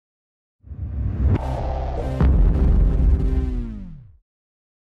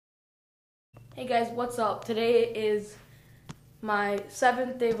guys, what's up? Today is my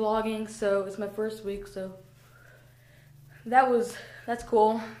 7th day vlogging, so it's my first week, so that's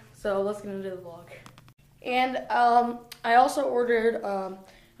cool. So let's get into the vlog. And I also ordered a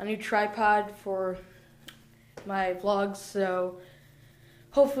new tripod for my vlogs, so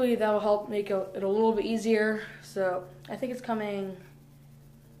hopefully that'll help make it a little bit easier. So I think it's coming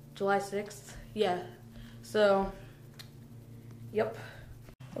July 6th. Yeah. So, yep.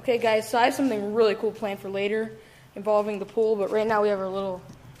 Okay guys, so I have something really cool planned for later involving the pool, but right now we have our little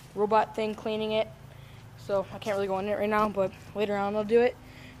robot thing cleaning it. So I can't really go in it right now, but later on I'll do it.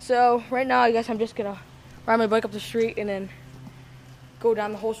 So right now I guess I'm just gonna ride my bike up the street and then go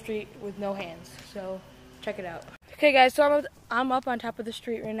down the whole street with no hands. So check it out. Okay guys, so I'm up on top of the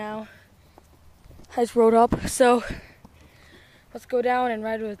street right now. I just rode up, so let's go down and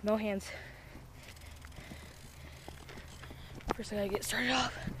ride with no hands. First I gotta get started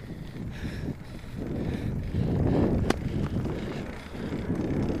off.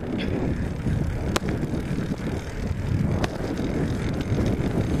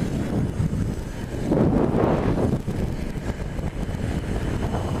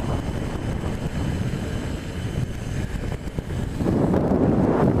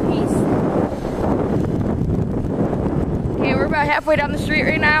 Okay, we're about halfway down the street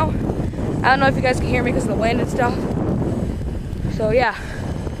right now. I don't know if you guys can hear me because of the wind and stuff. So yeah.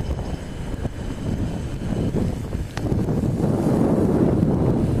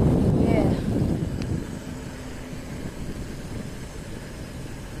 Yeah.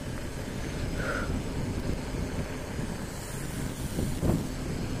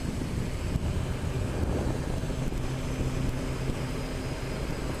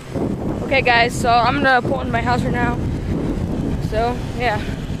 Okay guys, so I'm gonna pull into my house right now. So yeah.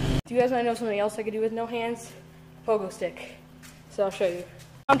 Do you guys want to know something else I could do with no hands? Pogo stick. So I'll show you.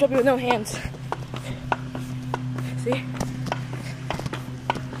 I'm jumping with no hands. See?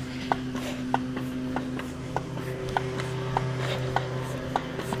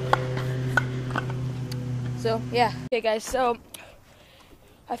 So yeah. Okay guys, so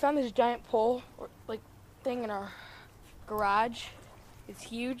I found this giant pole or like thing in our garage. It's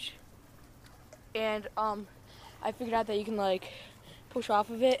huge. And I figured out that you can like push off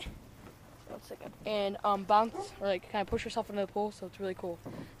of it. And bounce or like kind of push yourself into the pool, so it's really cool.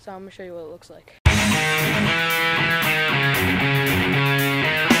 So I'm gonna show you what it looks like.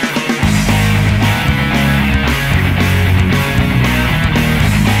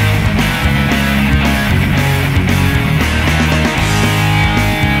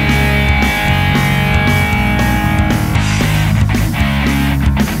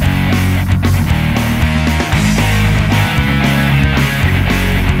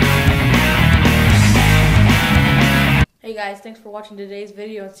 Hey guys, thanks for watching today's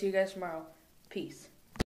video and see you guys tomorrow. Peace.